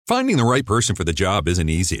Finding the right person for the job isn't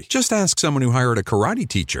easy. Just ask someone who hired a karate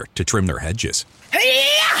teacher to trim their hedges.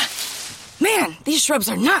 Hey-ya! Man, these shrubs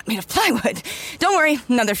are not made of plywood. Don't worry,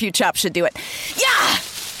 another few chops should do it. Yeah!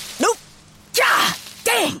 Nope! Yeah!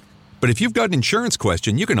 Dang! But if you've got an insurance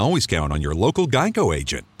question, you can always count on your local Geico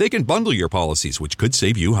agent. They can bundle your policies, which could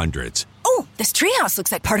save you hundreds. Oh, this treehouse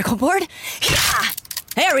looks like particle board. Yeah!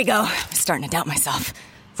 There we go. I'm starting to doubt myself.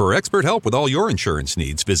 For expert help with all your insurance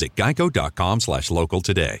needs, visit geico.com/local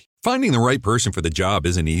today. Finding the right person for the job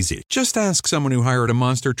isn't easy. Just ask someone who hired a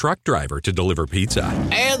monster truck driver to deliver pizza.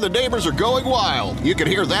 And the neighbors are going wild. You can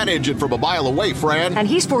hear that engine from a mile away, Fran. And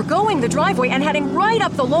he's foregoing the driveway and heading right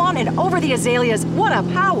up the lawn and over the azaleas. What a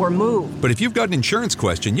power move. But if you've got an insurance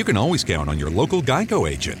question, you can always count on your local Geico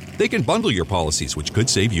agent. They can bundle your policies, which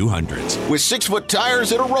could save you hundreds. With 6-foot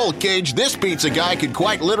tires and a roll cage, this pizza guy could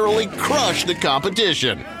quite literally crush the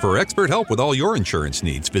competition. For expert help with all your insurance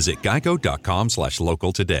needs, visit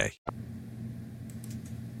geico.com/local today.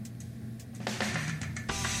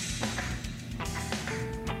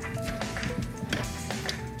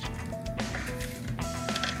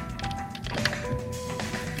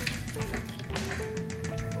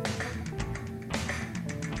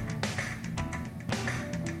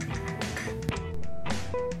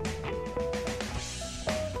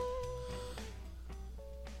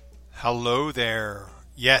 Hello there.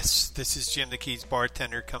 Yes, this is Jim the Keys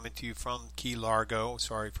bartender coming to you from Key Largo.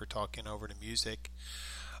 Sorry for talking over the music.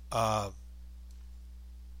 I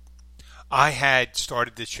had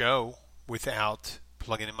started the show without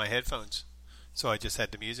plugging in my headphones, so I just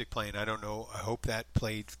had the music playing. I don't know. I hope that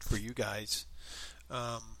played for you guys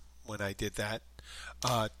when I did that.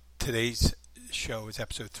 Today's show is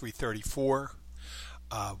episode 334.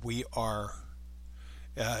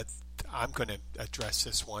 I'm going to address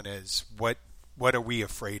this one as what are we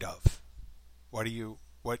afraid of? What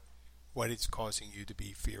is causing you to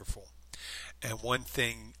be fearful? And one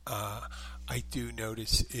thing I do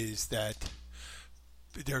notice is that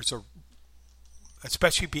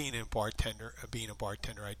especially being a bartender,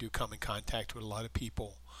 I do come in contact with a lot of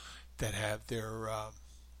people that have their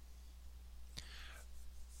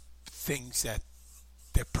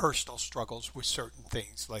their personal struggles with certain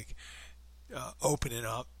things, like opening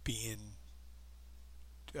up, being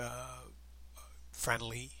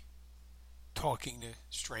friendly, talking to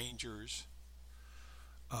strangers,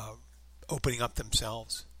 opening up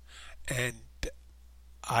themselves. And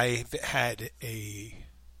I've had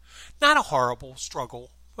not a horrible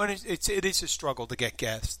struggle, but it is a struggle to get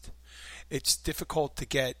guests. It's difficult to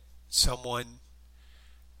get someone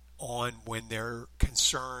on when they're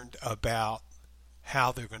concerned about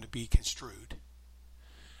how they're going to be construed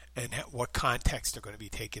and what context they're going to be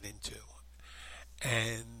taken into.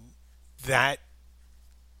 And that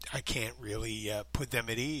I can't really put them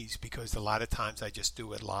at ease, because a lot of times I just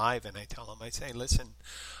do it live and I tell them, I say, listen,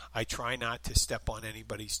 I try not to step on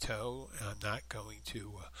anybody's toe. I'm not going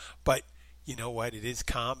to, but you know what? It is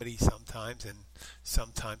comedy sometimes, and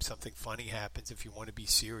sometimes something funny happens. If you want to be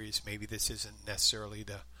serious, maybe this isn't necessarily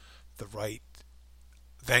the right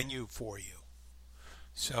venue for you.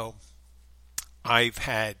 So I've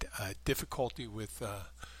had difficulty with,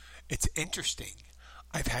 it's interesting,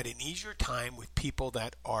 I've had an easier time with people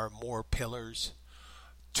that are more pillars,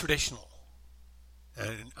 traditional.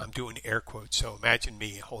 And I'm doing air quotes, so imagine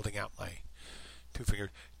me holding out my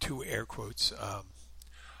two air quotes.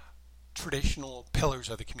 Traditional pillars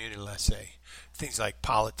of the community, let's say. Things like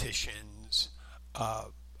politicians,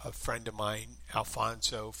 a friend of mine,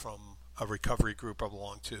 Alfonso, from a recovery group I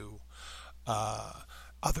belong to,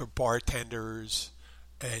 other bartenders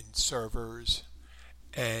and servers,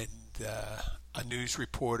 and a news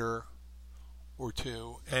reporter or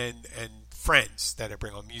two, and friends that I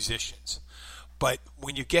bring on, musicians. But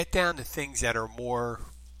when you get down to things that are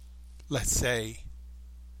more, let's say,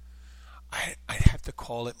 I'd have to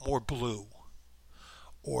call it more blue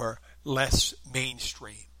or less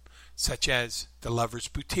mainstream, such as the Lover's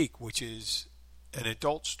Boutique, which is an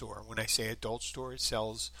adult store. When I say adult store, it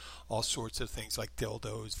sells all sorts of things like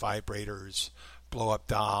dildos, vibrators, blow-up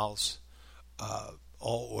dolls,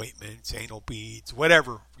 all ointments, anal beads,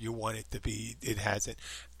 whatever you want it to be, it has it.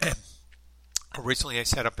 And originally I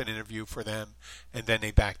set up an interview for them, and then they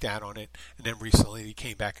backed out on it. And then recently they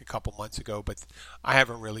came back a couple months ago, but I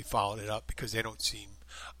haven't really followed it up because they don't seem...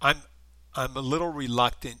 I'm a little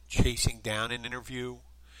reluctant chasing down an interview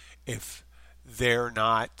if they're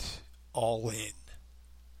not all in,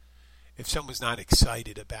 if someone's not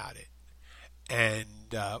excited about it.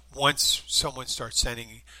 And once someone starts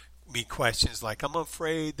sending me questions like, I'm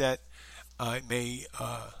afraid that I may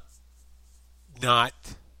not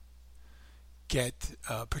get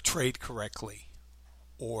portrayed correctly,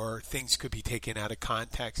 or things could be taken out of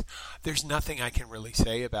context. There's nothing I can really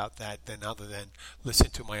say about that other than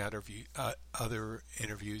listen to my other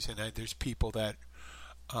interviews, and there's people that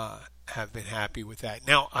have been happy with that.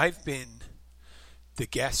 Now, I've been the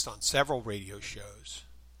guest on several radio shows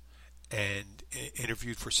and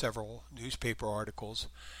interviewed for several newspaper articles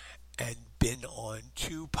and been on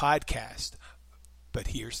 2 podcasts. But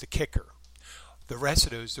here's the kicker. The rest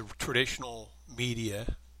of those, the traditional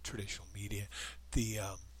media, the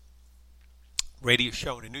radio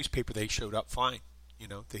show and the newspaper, they showed up fine.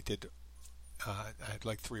 They did, I had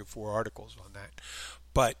like 3 or 4 articles on that.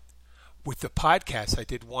 But with the podcast, I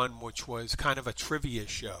did one which was kind of a trivia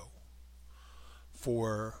show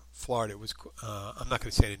for Florida. It was, I'm not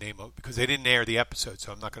going to say the name of it because they didn't air the episode,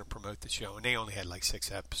 so I'm not going to promote the show. And they only had like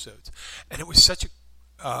 6 episodes. And it was such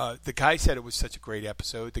a, the guy said it was such a great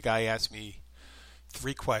episode. The guy asked me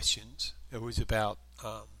 3 questions. It was about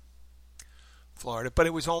Florida, but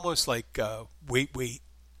it was almost like Wait,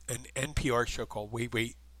 an NPR show called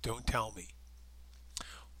Wait, Don't Tell Me,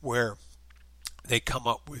 where they come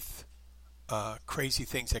up with crazy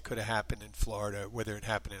things that could have happened in Florida, whether it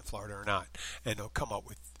happened in Florida or not, and they'll come up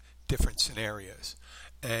with different scenarios.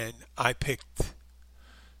 And I picked,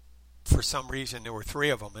 for some reason, there were 3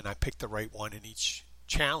 of them, and I picked the right one in each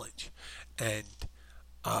challenge. And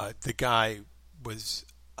the guy was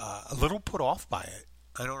a little put off by it.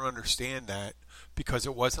 I don't understand that, because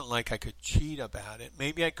it wasn't like I could cheat about it.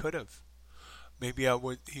 Maybe I could have. Maybe I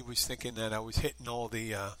would. He was thinking that I was hitting all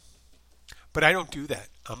the... but I don't do that.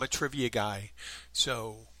 I'm a trivia guy.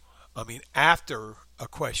 So, I mean, after a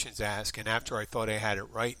question's asked and after I thought I had it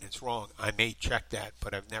right and it's wrong, I may check that,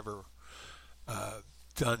 but I've never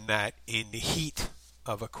done that in the heat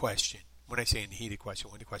of a question. When I say in the heat of a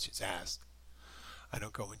question, when the question's asked, I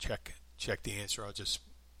don't go and check the answer. I'll just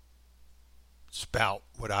spout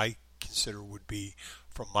what I consider would be,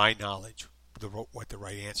 from my knowledge, what the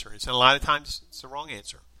right answer is. And a lot of times it's the wrong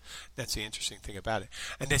answer. That's the interesting thing about it.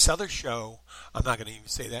 And this other show, I'm not going to even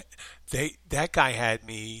say that. That guy had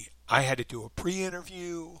me, I had to do a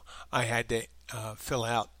pre-interview. I had to fill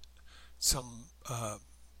out some,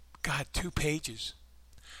 2 pages.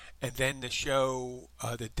 And then the show,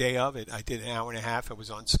 the day of it, I did an hour and a half. It was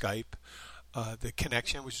on Skype. The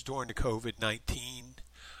connection was during the COVID-19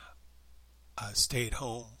 stay at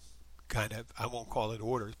home kind of, I won't call it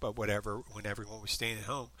orders, but whatever, when everyone was staying at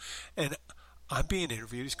home. And I'm being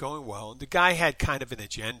interviewed. It's going well. The guy had kind of an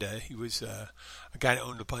agenda. He was a guy that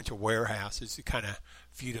owned a bunch of warehouses. He kind of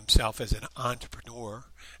viewed himself as an entrepreneur.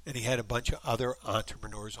 And he had a bunch of other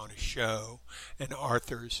entrepreneurs on his show and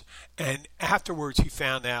authors. And afterwards he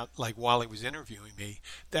found out, like while he was interviewing me,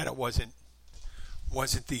 that it wasn't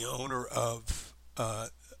the owner of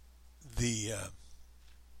the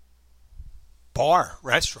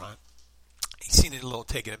restaurant. He seemed a little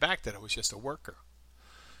taken aback that I was just a worker.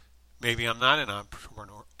 Maybe I'm not an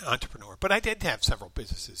entrepreneur, but I did have several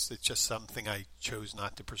businesses. It's just something I chose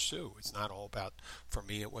not to pursue. It's not all about, for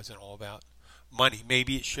me, it wasn't all about money.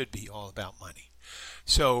 Maybe it should be all about money.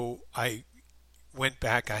 So I went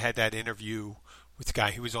back. I had that interview with the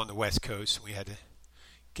guy who was on the West Coast. And we had to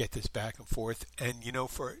get this back and forth. And,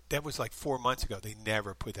 that was like 4 months ago. They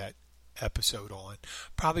never put that episode on,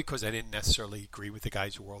 probably because I didn't necessarily agree with the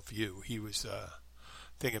guy's worldview. He was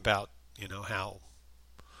thinking about how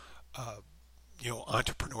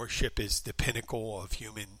entrepreneurship is the pinnacle of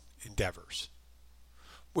human endeavors,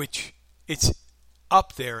 which it's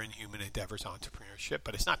up there in human endeavors, entrepreneurship,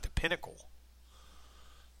 but it's not the pinnacle.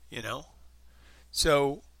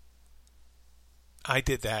 So I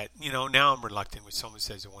did that. Now I'm reluctant when someone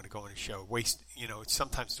says they want to go on a show. It's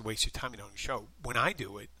sometimes to waste your time on a show. When I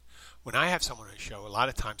do it, when I have someone on a show, a lot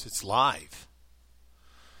of times it's live.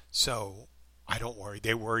 So I don't worry.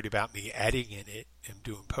 They're worried about me editing it and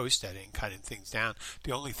doing post-editing, cutting things down.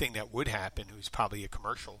 The only thing that would happen was probably a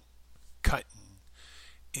commercial cut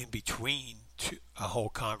in between a whole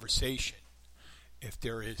conversation, if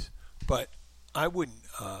there is. But I wouldn't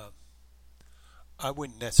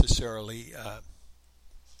necessarily,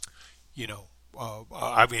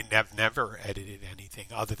 I've never edited anything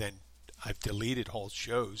other than I've deleted whole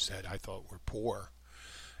shows that I thought were poor.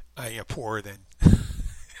 Poorer than...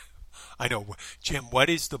 I know. Jim,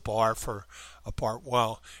 what is the bar for a part?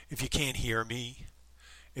 Well, if you can't hear me,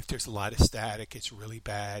 if there's a lot of static, it's really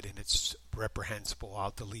bad and it's reprehensible,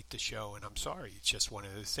 I'll delete the show, and I'm sorry. It's just one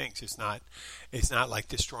of those things. It's not like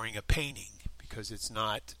destroying a painting, because it's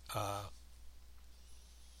not...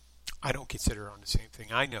 I don't consider it on the same thing.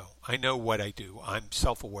 I know what I do. I'm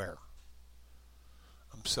self-aware.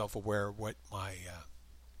 I'm self-aware of what my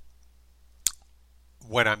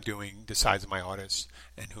what I'm doing, the size of my audience,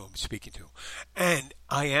 and who I'm speaking to. And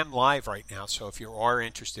I am live right now, so if you are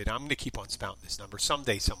interested, I'm going to keep on spouting this number.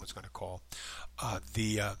 Someday someone's going to call.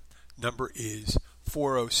 The number is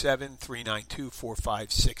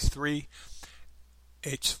 407-392-4563.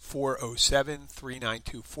 It's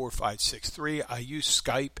 407-392-4563. I use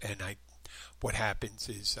Skype, and what happens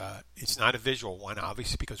is it's not a visual one,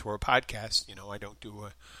 obviously, because we're a podcast. You know, I don't do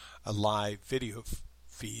a live video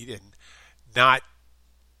feed, and not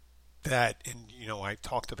that, and you know, I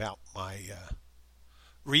talked about my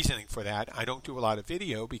reasoning for that. I don't do a lot of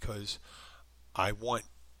video because I want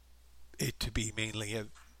it to be mainly an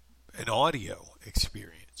audio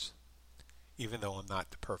experience, even though I'm not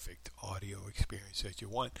the perfect audio experience that you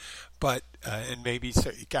want. But and maybe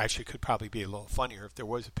it actually could probably be a little funnier if there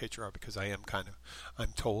was a picture of it, because I'm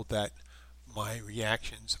told that my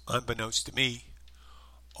reactions, unbeknownst to me,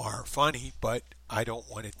 are funny, but I don't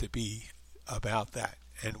want it to be about that.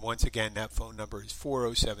 And once again, that phone number is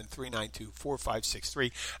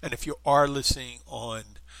 407-392-4563. And if you are listening on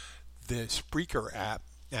the Spreaker app,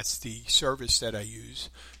 that's the service that I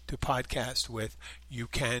use to podcast with, you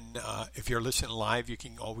can, if you're listening live, you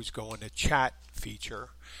can always go on the chat feature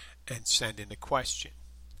and send in a question.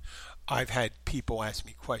 I've had people ask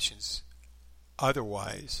me questions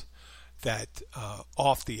otherwise that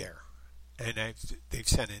off the air, and they've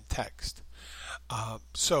sent in text.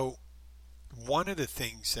 So one of the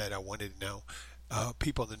things that I wanted to know,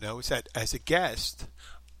 people to know, is that as a guest,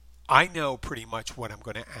 I know pretty much what I'm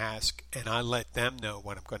going to ask, and I let them know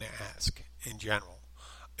what I'm going to ask in general.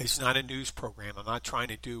 It's not a news program. I'm not trying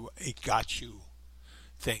to do a got you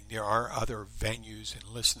thing. There are other venues and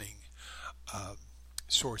listening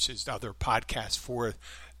sources, other podcasts for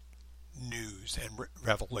news and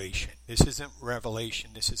revelation. This isn't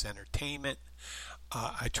revelation. This is entertainment.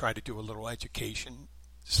 I try to do a little education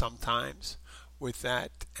sometimes with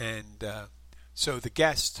that. And so the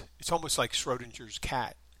guest, it's almost like Schrodinger's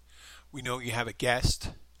cat. We know you have a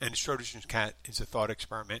guest, and Schrodinger's cat is a thought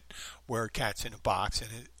experiment where a cat's in a box,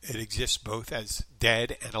 and it exists both as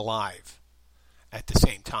dead and alive at the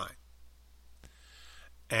same time.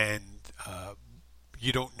 And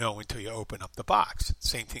you don't know until you open up the box.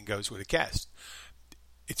 Same thing goes with a guest.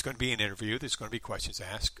 It's going to be an interview. There's going to be questions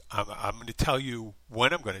asked. I'm going to tell you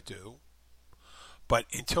what I'm going to do. But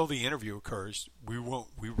until the interview occurs, we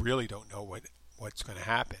really don't know what's going to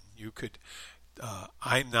happen. You could,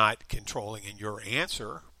 I'm not controlling in your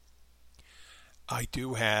answer. I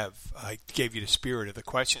gave you the spirit of the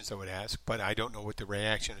questions I would ask, but I don't know what the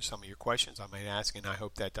reaction of some of your questions I might ask, and I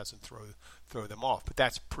hope that doesn't throw them off. But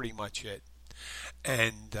that's pretty much it.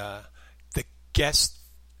 And the guest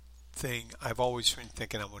thing, I've always been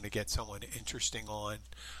thinking I'm going to get someone interesting on,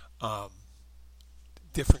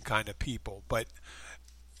 different kind of people. But,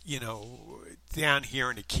 you know, down here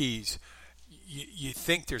in the Keys, you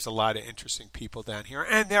think there's a lot of interesting people down here,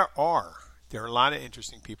 and there are. There are a lot of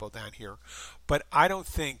interesting people down here, but I don't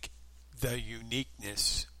think the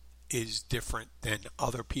uniqueness is different than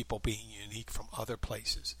other people being unique from other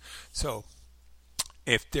places. So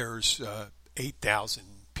if there's 8,000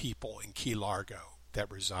 people in Key Largo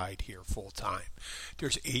that reside here full time,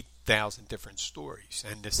 there's 8,000 different stories,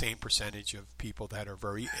 and the same percentage of people that are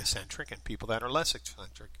very eccentric and people that are less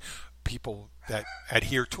eccentric, people that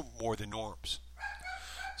adhere to more the norms.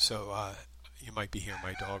 So you might be hearing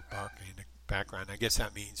my dog barking in the background. I guess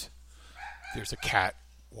that means there's a cat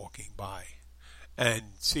walking by.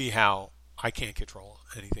 And see how I can't control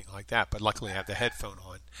anything like that, but luckily I have the headphone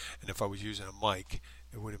on, and if I was using a mic,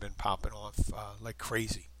 it would have been popping off like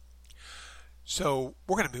crazy. So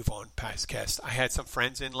we're going to move on past guests. I had some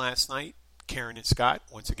friends in last night, Karen and Scott.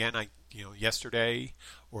 Once again, yesterday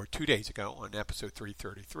or 2 days ago on episode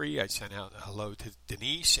 333, I sent out a hello to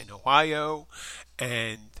Denise in Ohio.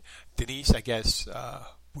 And Denise, I guess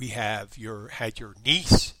we had your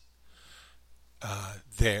niece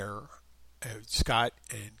there, Scott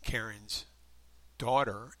and Karen's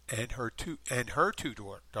daughter, and her two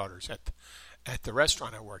daughters at the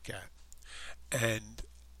restaurant I work at. And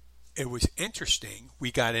it was interesting.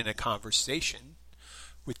 We got in a conversation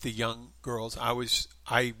with the young girls. I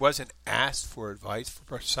wasn't asked for advice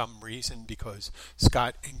for some reason, because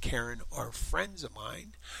Scott and Karen are friends of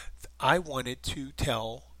mine. I wanted to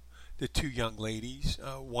tell the two young ladies.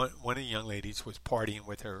 One of the young ladies was partying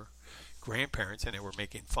with her grandparents, and they were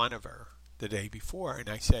making fun of her the day before. And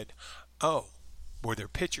I said, "Oh, were there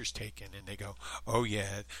pictures taken?" And they go, "Oh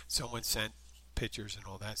yeah, someone sent pictures and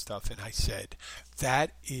all that stuff." And I said,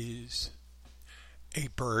 that is a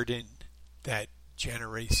burden that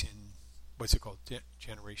Generation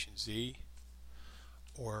Z,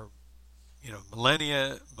 or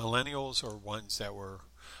millennials are ones that were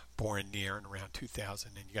born near and around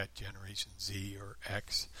 2000, and you got Generation Z or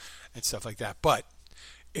X and stuff like that. But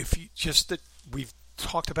if you we've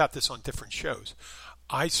talked about this on different shows.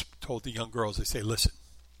 I told the young girls, I say, listen,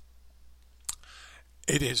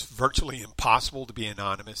 it is virtually impossible to be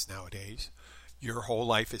anonymous nowadays. Your whole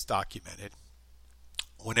life is documented.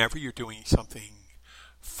 Whenever you're doing something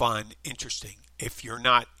fun, interesting, if you're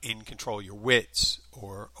not in control of your wits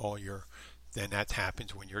then that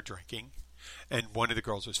happens when you're drinking. And one of the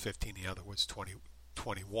girls was 15, the other was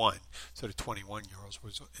 21. So the 21-year-old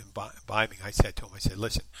was imbibing. I said to him,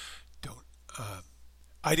 listen,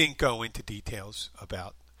 I didn't go into details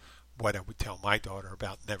about what I would tell my daughter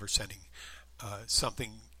about never sending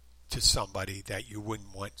something to somebody that you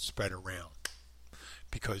wouldn't want spread around,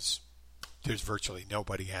 because there's virtually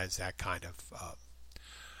nobody has that kind of...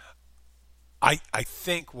 I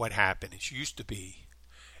think what happened is, used to be,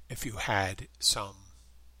 if you had some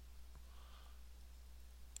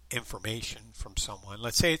information from someone,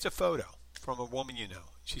 let's say it's a photo from a woman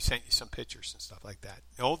she sent you some pictures and stuff like that.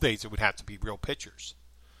 In the old days, it would have to be real pictures.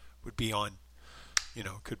 It would be on,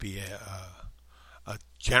 could be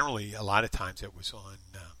generally, a lot of times it was on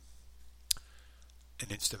an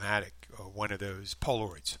Instamatic or one of those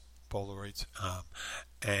Polaroids,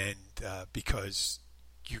 and because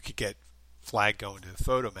you could get flag going to the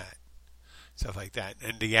Photomat, stuff like that.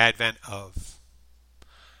 And the advent of,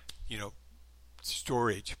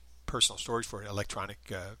 storage, personal storage for electronic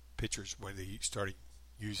pictures, when they started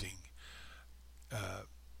using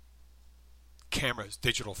cameras,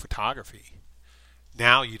 digital photography.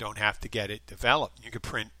 Now you don't have to get it developed. You could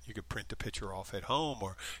print the picture off at home,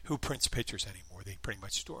 or who prints pictures anymore? They pretty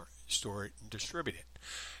much store it and distribute it.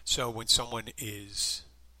 So when someone is,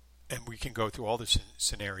 and we can go through all the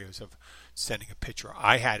scenarios of sending a picture.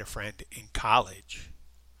 I had a friend in college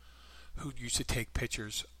who used to take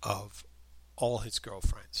pictures of all his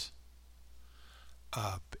girlfriends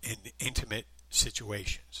in intimate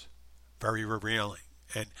situations, very revealing,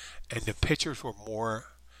 and the pictures were more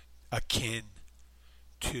akin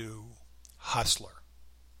to Hustler,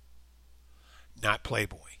 not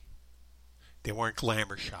Playboy. They weren't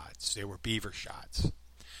glamour shots; they were beaver shots,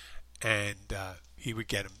 and he would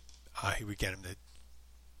get him to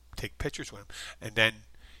take pictures with him, and then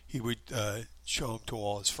he would show them to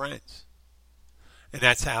all his friends, and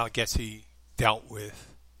that's how I guess he dealt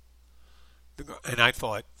with the girl. And I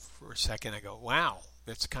thought for a second, I go, wow,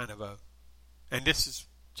 that's kind of and this is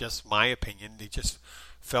just my opinion, they just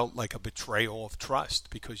felt like a betrayal of trust,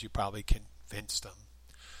 because you probably convinced them.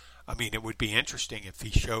 I mean, it would be interesting if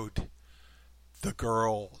he showed the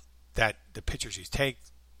girl that the pictures he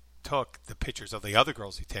took the pictures of the other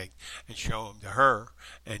girls he take and show them to her,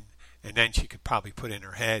 and then she could probably put in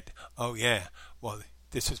her head, oh yeah, well,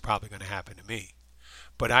 this is probably going to happen to me.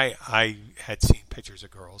 But I had seen pictures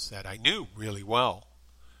of girls that I knew really well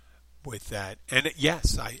with that, and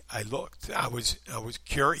yes, I looked. I was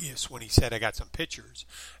curious when he said I got some pictures,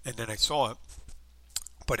 and then I saw it,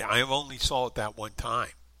 but I only saw it that one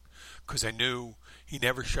time, because I knew he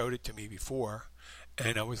never showed it to me before,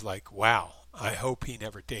 and I was like, wow, I hope he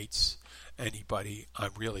never dates anybody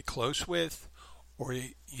I'm really close with, or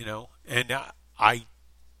and I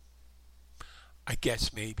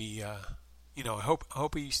guess maybe I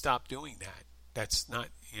hope he stopped doing that. That's not,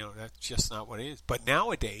 that's just not what it is. But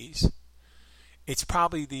nowadays, it's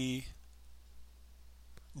probably the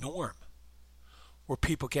norm, where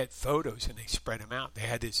people get photos and they spread them out. They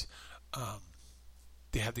had this,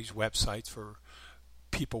 they have these websites for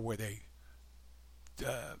people where they,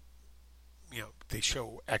 they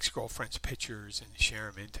show ex-girlfriends' pictures and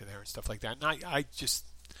share them into there and stuff like that. And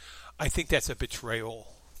I think that's a betrayal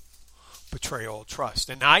of trust.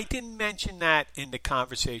 And I didn't mention that in the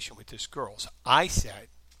conversation with this girl. So I said,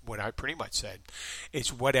 what I pretty much said,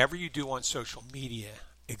 is whatever you do on social media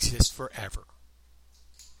exists forever.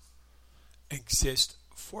 Exist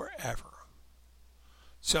forever.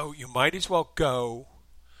 So you might as well go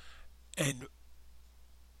and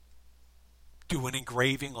do an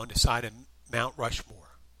engraving on the side of Mount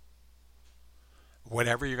Rushmore.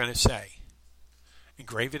 Whatever you're going to say,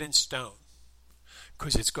 engrave it in stone,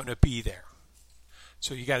 because it's going to be there.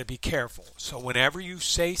 So you got to be careful. So whenever you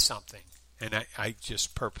say something, and I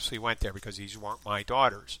just purposely went there because these weren't my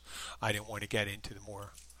daughters. I didn't want to get into the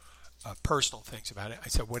more personal things about it. I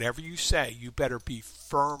said, whatever you say, you better be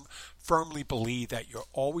firmly believe that you're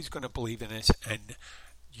always going to believe in this, and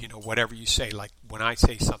whatever you say, like when I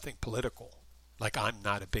say something political, like I'm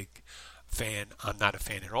not a fan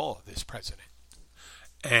at all of this president,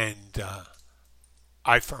 and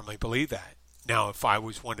I firmly believe that. Now, if I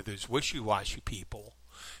was one of those wishy-washy people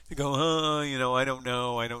They go, I don't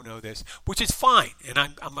know this, which is fine. And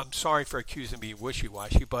I'm sorry for accusing me of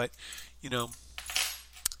wishy-washy, but,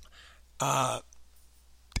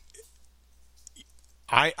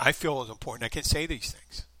 I feel it's important. I can say these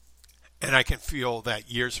things. And I can feel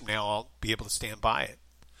that years from now I'll be able to stand by it.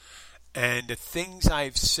 And the things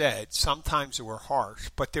I've said, sometimes they were harsh,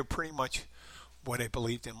 but they're pretty much what I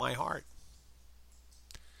believed in my heart.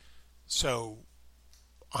 So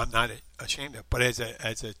I'm not ashamed of it. But as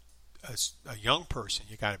a young person,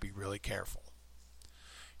 you got to be really careful.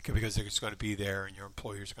 Because it's going to be there and your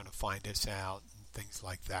employers are going to find this out and things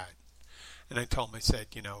like that. And I told him, I said,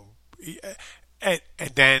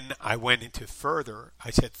 and then I went into further. I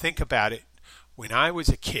said, think about it. When I was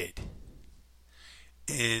a kid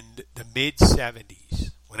in the mid-'70s,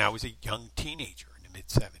 when I was a young teenager in the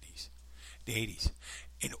mid-'70s, the '80s,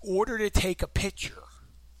 in order to take a picture,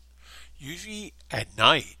 usually at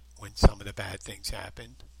night when some of the bad things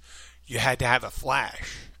happened, you had to have a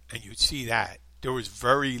flash, and you'd see that. There was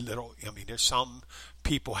very little. There's some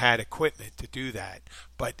people had equipment to do that,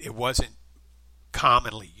 but it wasn't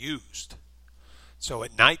commonly used. So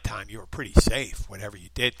at nighttime, you were pretty safe. Whatever you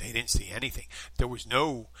did, they didn't see anything. There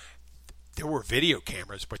were video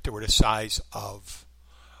cameras, but they were the size of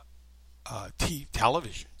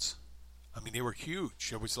televisions. They were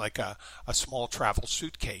huge. It was like a small travel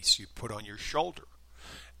suitcase you put on your shoulder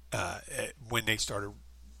when they started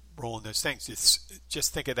rolling those things.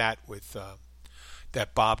 Just think of that with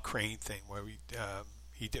that Bob Crane thing where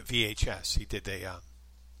he did VHS. He did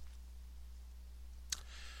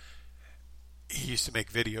he used to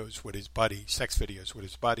make videos with his buddies, sex videos with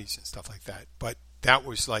his buddies and stuff like that. But that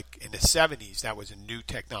was like in the 70s, that was a new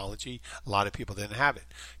technology. A lot of people didn't have it.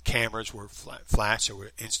 Cameras were flash, there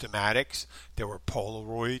were Instamatics, there were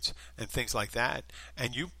Polaroids and things like that.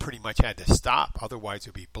 And you pretty much had to stop. Otherwise,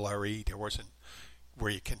 it would be blurry. There wasn't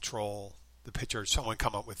where you control the picture. Someone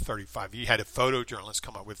come up with 35. You had a photojournalist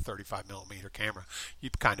come up with a 35 millimeter camera.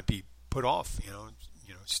 You'd kind of be put off,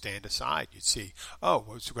 stand aside. You'd see, we're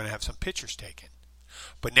going to have some pictures taken.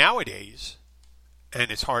 But nowadays,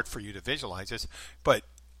 and it's hard for you to visualize this, but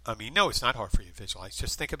no, it's not hard for you to visualize.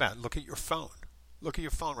 Just think about it. Look at your phone. Look at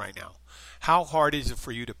your phone right now. How hard is it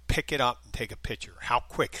for you to pick it up and take a picture? How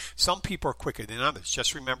quick? Some people are quicker than others.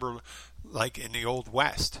 Just remember, like in the Old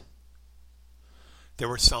West, there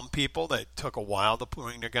were some people that took a while to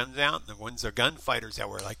bring their guns out, and the ones that are gunfighters that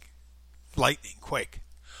were like lightning quick.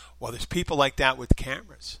 Well, there's people like that with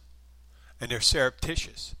cameras, and they're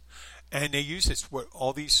surreptitious. And they use this with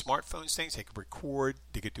all these smartphones things. They could record,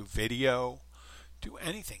 they could do video, do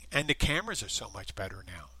anything. And the cameras are so much better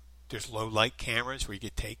now. There's low light cameras where you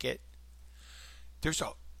could take it. There's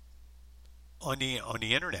on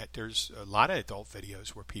the internet, there's a lot of adult videos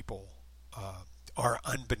where people are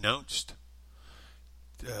unbeknownst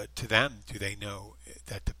to them. Do they know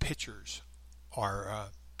that the pictures are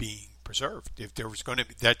being preserved? If there was going to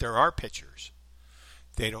be that, there are pictures,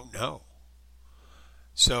 they don't know.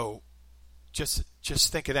 So just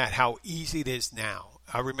think of that, how easy it is now.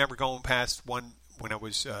 I remember going past one when I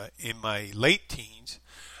was in my late teens.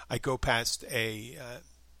 I go past a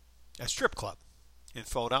strip club in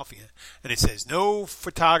Philadelphia, and it says no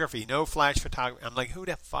photography, no flash photography. I'm like, who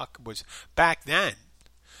the fuck was back then?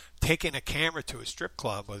 Taking a camera to a strip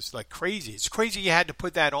club was like crazy. It's crazy you had to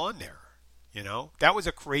put that on there. That was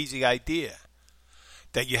a crazy idea,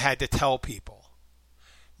 that you had to tell people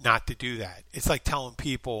not to do that. It's like telling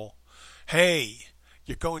people, hey,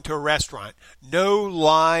 you're going to a restaurant, no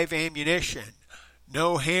live ammunition,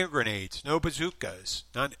 no hand grenades, no bazookas,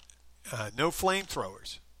 no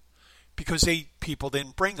flamethrowers, because people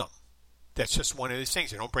didn't bring them. That's just one of those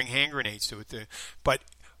things. They don't bring hand grenades to it. But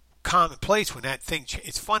commonplace when that thing,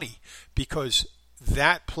 it's funny because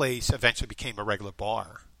that place eventually became a regular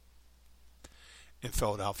bar in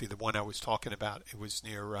Philadelphia. The one I was talking about, it was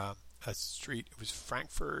near a street. It was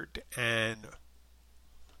Frankfurt and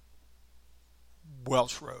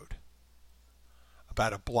Welsh Road,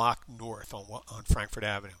 about a block north on Frankfurt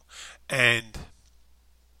Avenue. And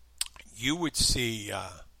you would see,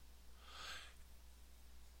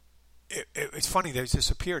 it's funny, they've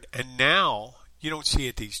disappeared. And now you don't see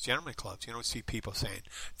at these gentleman clubs, you don't see people saying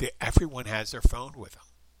that everyone has their phone with them.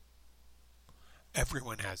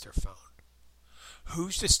 Everyone has their phone.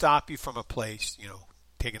 Who's to stop you from a place,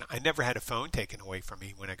 I never had a phone taken away from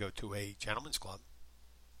me when I go to a gentleman's club.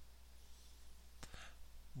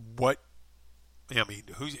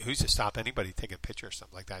 Who's to stop anybody taking a picture or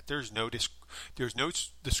something like that? There's no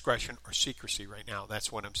discretion or secrecy right now.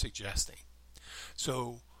 That's what I'm suggesting.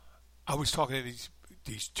 So I was talking to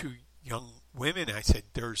these two young women. I said,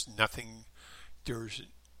 there's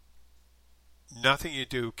nothing you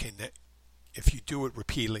do can, if you do it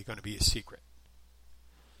repeatedly, going to be a secret.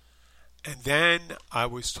 And then I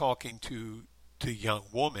was talking to the young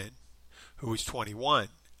woman who was 21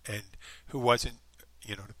 and who wasn't,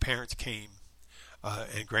 the parents came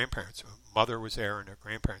and grandparents. Her mother was there and her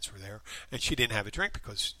grandparents were there, and she didn't have a drink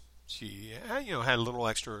because she, had a little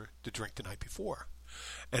extra to drink the night before.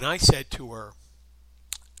 And I said to her,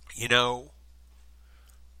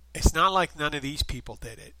 it's not like none of these people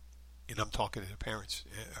did it. And I'm talking to the parents,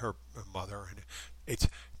 her mother, and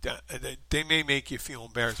they may make you feel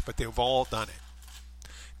embarrassed, but they've all done it.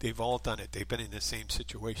 They've all done it. They've been in the same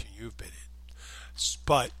situation you've been in.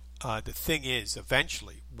 But the thing is,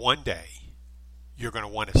 eventually, one day, you're going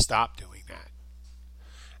to want to stop doing that.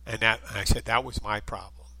 And I said that was my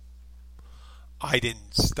problem. I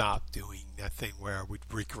didn't stop doing that thing where I would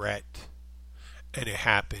regret, and it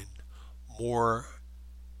happened more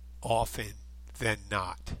often than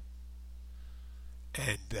not.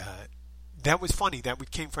 And that was funny. That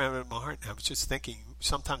came from out of my heart. And I was just thinking,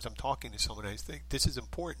 sometimes I'm talking to someone and I think, this is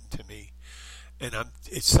important to me. And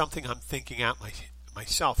it's something I'm thinking out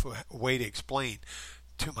myself, a way to explain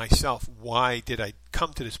to myself, why did I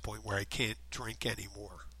come to this point where I can't drink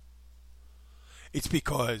anymore? It's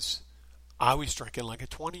because I was drinking like a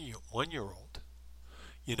 21-year-old.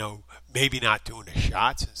 Maybe not doing the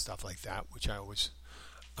shots and stuff like that, which I was...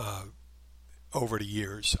 over the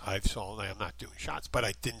years, I'm not doing shots, but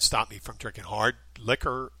it didn't stop me from drinking hard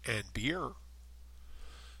liquor and beer.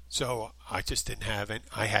 So I just didn't have it.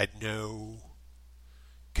 I had no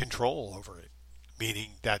control over it,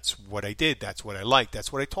 meaning that's what I did. That's what I liked.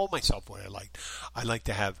 That's what I told myself what I liked. I like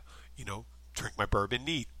to have, drink my bourbon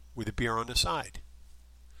neat with a beer on the side.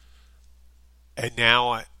 And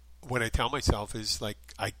now what I tell myself is like,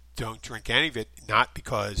 I don't drink any of it, not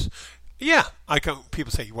because... Yeah,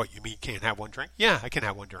 people say, what, you mean you can't have one drink? Yeah, I can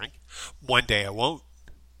have one drink. One day I won't.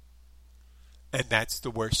 And that's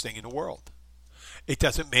the worst thing in the world. It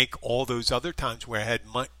doesn't make all those other times where I had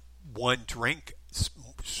one drink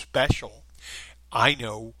special. I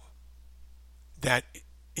know that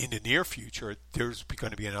in the near future, there's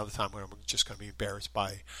going to be another time where I'm just going to be embarrassed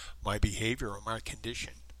by my behavior or my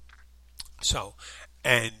condition. So,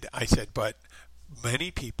 and I said, but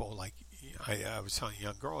many people, like, I was telling a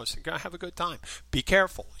young girl, I said, have a good time. Be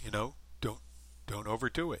careful, don't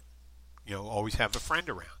overdo it. Always have a friend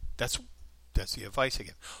around. That's the advice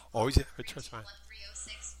again. Always have a trust friend.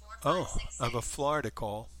 Oh, I have a Florida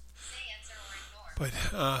call. But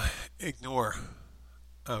ignore.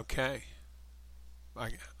 Okay.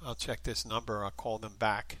 I'll check this number. I'll call them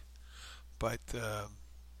back. But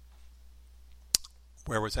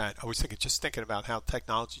where was that? I was thinking about how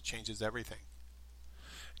technology changes everything.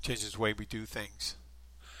 Changes the way we do things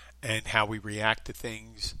and how we react to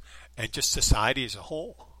things and just society as a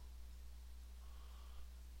whole.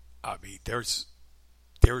 I mean, there's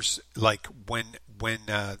like when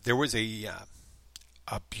there was a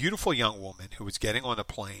beautiful young woman who was getting on a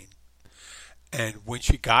plane, and when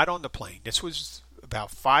she got on the plane, this was about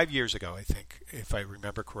 5 years ago, I think, if I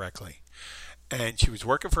remember correctly, and she was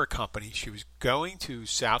working for a company. She was going to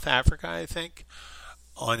South Africa, I think,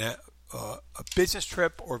 on a business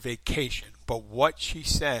trip or vacation. But what she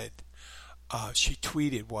said, she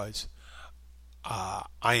tweeted was, I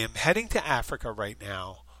am heading to Africa right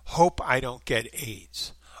now. Hope I don't get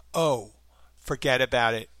AIDS. Oh, forget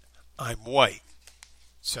about it. I'm white,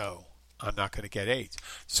 so I'm not going to get AIDS.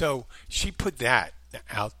 So she put that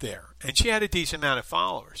out there. And she had a decent amount of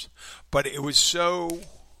followers. But it was so...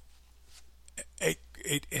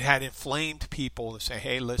 It had inflamed people to say,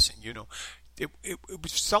 hey, listen, it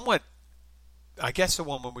was somewhat... I guess the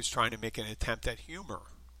woman was trying to make an attempt at humor,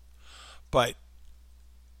 but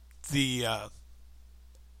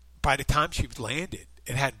by the time she landed,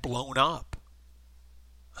 it had blown up.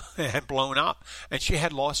 It had blown up, and she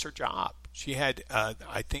had lost her job. She had,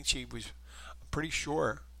 I think she was pretty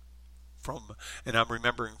sure and I'm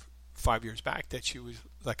remembering 5 years back that she was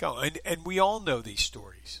like, oh, and we all know these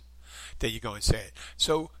stories that you go and say it.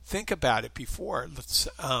 So think about it before.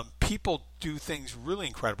 People do things really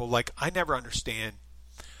incredible. Like, I never understand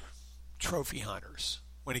trophy hunters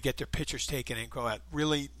when they get their pictures taken and go out,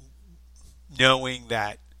 really knowing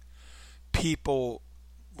that people,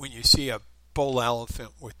 when you see a bull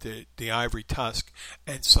elephant with the ivory tusk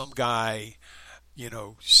and some guy,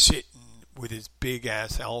 sitting with his big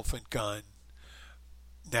ass elephant gun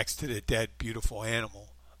next to the dead beautiful animal,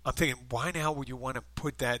 I'm thinking, why now would you want to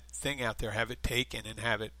put that thing out there, have it taken, and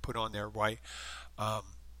have it put on there? Why?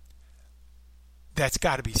 That's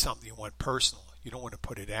got to be something you want personal. You don't want to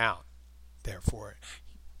put it out there for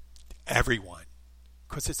everyone,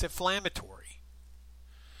 because it's inflammatory.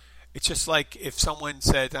 It's just like if someone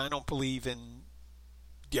said, I don't believe in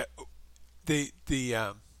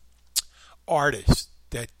the artist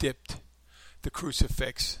that dipped the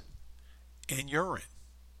crucifix in urine.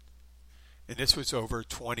 And this was over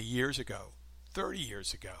 20 years ago, 30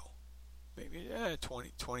 years ago, maybe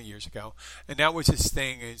 20 years ago. And that was his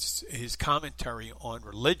thing, his commentary on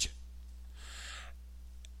religion.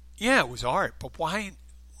 Yeah, it was art, but why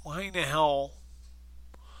in the hell?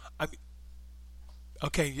 I mean,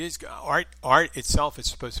 okay, art itself is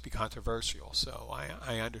supposed to be controversial, so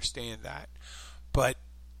I understand that. But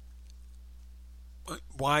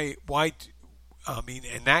why? I mean,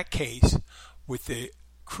 in that case, with the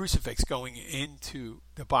crucifix going into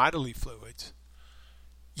the bodily fluids,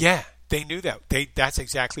 yeah, they knew that. That's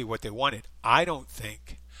exactly what they wanted. I don't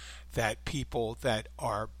think that people that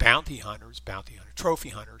are bounty hunters, trophy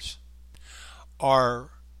hunters,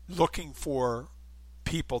 are looking for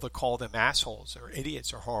people to call them assholes or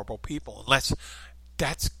idiots or horrible people, unless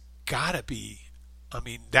that's gotta be, I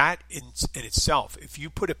mean, that in itself, if you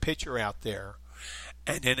put a picture out there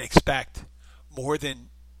and then expect more than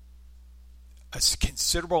a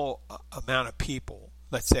considerable amount of people,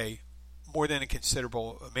 let's say more than a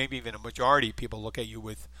considerable, maybe even a majority of people look at you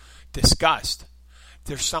with disgust,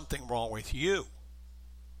 there's something wrong with you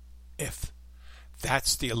if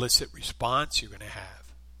that's the illicit response you're going to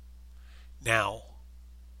have. Now,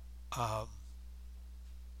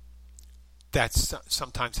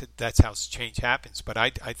 sometimes that's how change happens, but I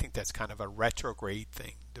think that's kind of a retrograde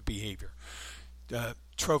thing, the behavior.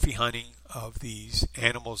 Trophy hunting of these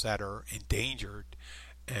animals that are endangered,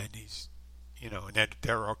 and these, and that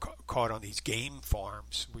they're caught on these game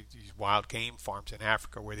farms, these wild game farms in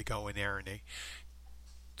Africa, where they go in there and they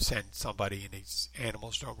send somebody, and these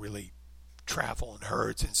animals don't really travel in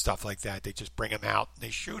herds and stuff like that. They just bring them out and they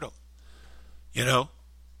shoot them.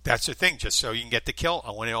 That's the thing, just so you can get the kill.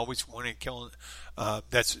 I always want to kill.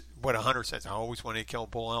 That's what a hunter says. I always want to kill a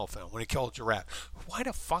bull elephant. I want to kill a giraffe. Why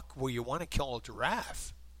the fuck will you want to kill a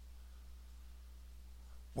giraffe?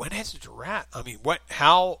 When has a giraffe? I mean,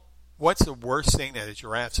 what's the worst thing that a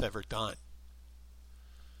giraffe's ever done?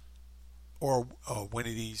 Or one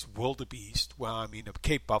of these wildebeest. Well, I mean, a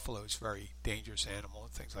Cape buffalo is a very dangerous animal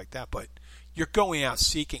and things like that. But you're going out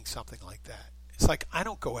seeking something like that. It's like, I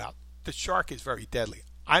don't go out. The shark is very deadly.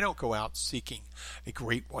 I don't go out seeking a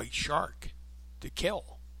great white shark to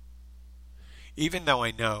kill. Even though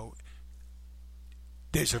I know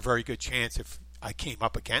there's a very good chance if I came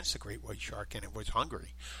up against a great white shark and it was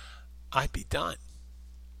hungry, I'd be done.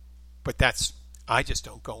 But I just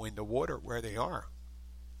don't go in the water where they are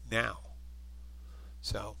now.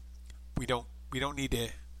 So we don't need to,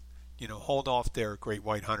 hold off their great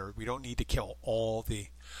white hunter. We don't need to kill all the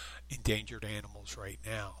endangered animals right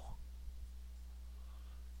now.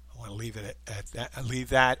 I want to leave it at that. Leave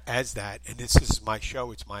that as that. And this is my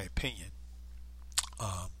show. It's my opinion.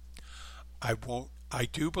 I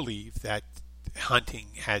do believe that hunting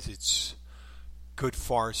has its good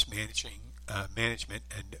forest management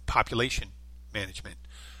and population management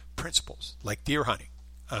principles, like deer hunting.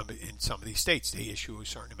 In some of these states, they issue a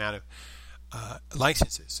certain amount of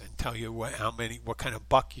licenses and tell you what kind of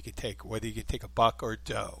buck you can take, whether you can take a buck or a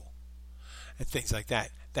doe, and things like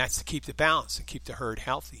that. That's to keep the balance and keep the herd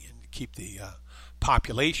healthy and keep the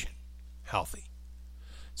population healthy,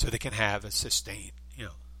 so they can have a sustained.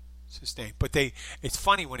 But it's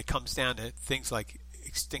funny when it comes down to things like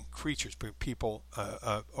extinct creatures, people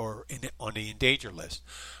on the endangered list.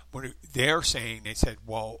 When they're saying, they said,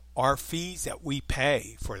 well, our fees that we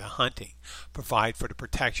pay for the hunting provide for the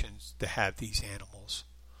protections to have these animals,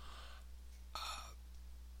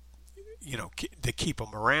 to keep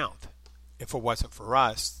them around. If it wasn't for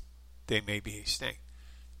us, they may be extinct.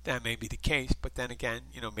 That may be the case, but then again,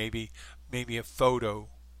 maybe a photo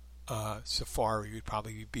safari would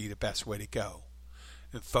probably be the best way to go,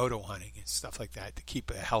 and photo hunting and stuff like that, to keep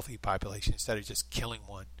a healthy population instead of just killing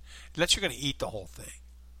one. Unless you're going to eat the whole thing,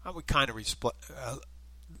 I would kind of get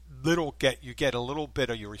a little bit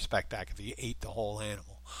of your respect back if you ate the whole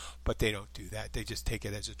animal, but they don't do that. They just take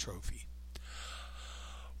it as a trophy.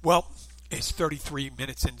 Well, it's 33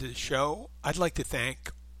 minutes into the show. I'd like to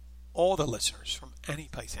thank all the listeners from any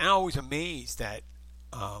place. And I'm always amazed at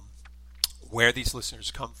where these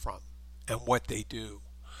listeners come from and what they do.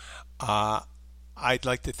 I'd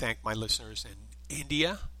like to thank my listeners in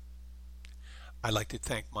India. I'd like to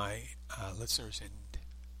thank my listeners in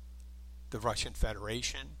the Russian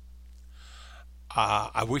Federation.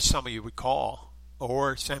 I wish some of you would call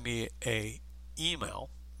or send me an email.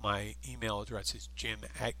 My email address is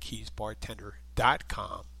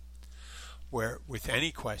jim@keysbartender.com, where with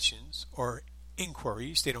any questions or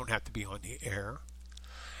inquiries, they don't have to be on the air.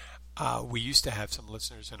 We used to have some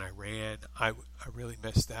listeners in Iran. I really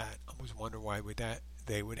missed that. I was wondering why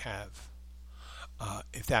they would have,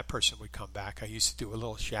 if that person would come back. I used to do a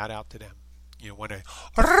little shout out to them, when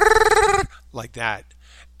I, like that.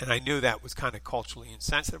 And I knew that was kind of culturally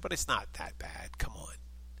insensitive, but it's not that bad. Come on.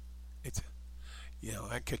 It's, you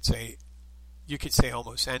could say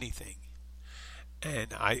almost anything.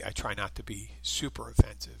 And I try not to be super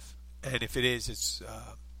offensive. And if it is, it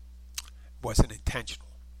wasn't intentional.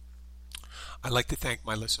 I'd like to thank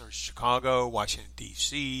my listeners in Chicago, Washington,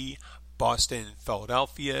 D.C., Boston,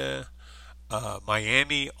 Philadelphia,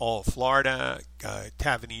 Miami, all of Florida,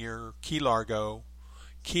 Tavernier, Key Largo,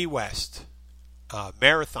 Key West,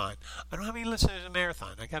 Marathon. I don't have any listeners in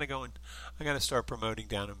Marathon. I got to start promoting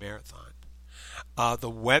down in Marathon. The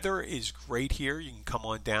weather is great here. You can come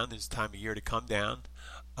on down. There's a time of year to come down.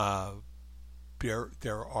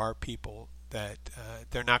 There are people that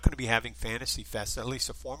they're not going to be having Fantasy Fest, at least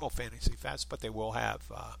a formal Fantasy Fest, but they will have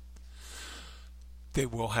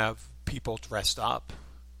people dressed up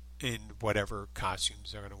in whatever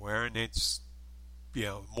costumes they're going to wear, and it's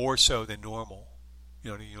more so than normal.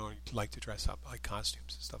 You like to dress up like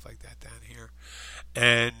costumes and stuff like that down here,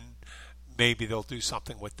 and maybe they'll do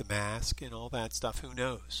something with the mask and all that stuff. Who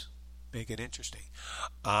knows? Make it interesting.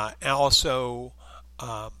 And also,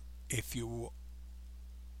 if you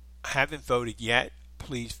haven't voted yet,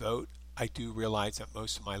 please vote. I do realize that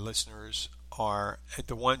most of my listeners are,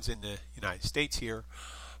 the ones in the United States here,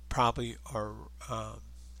 probably are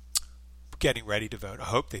getting ready to vote. I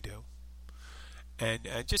hope they do. And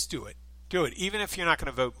just do it. Do it. Even if you're not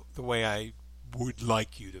going to vote the way I would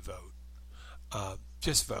like you to vote.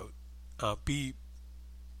 Just vote.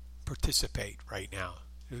 Participate right now.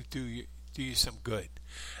 Do you some good.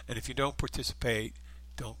 And if you don't participate,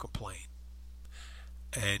 don't complain.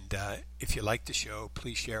 And if you like the show,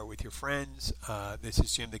 please share it with your friends. This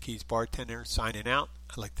is Jim the Keys Bartender signing out.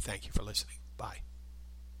 I'd like to thank you for listening. Bye.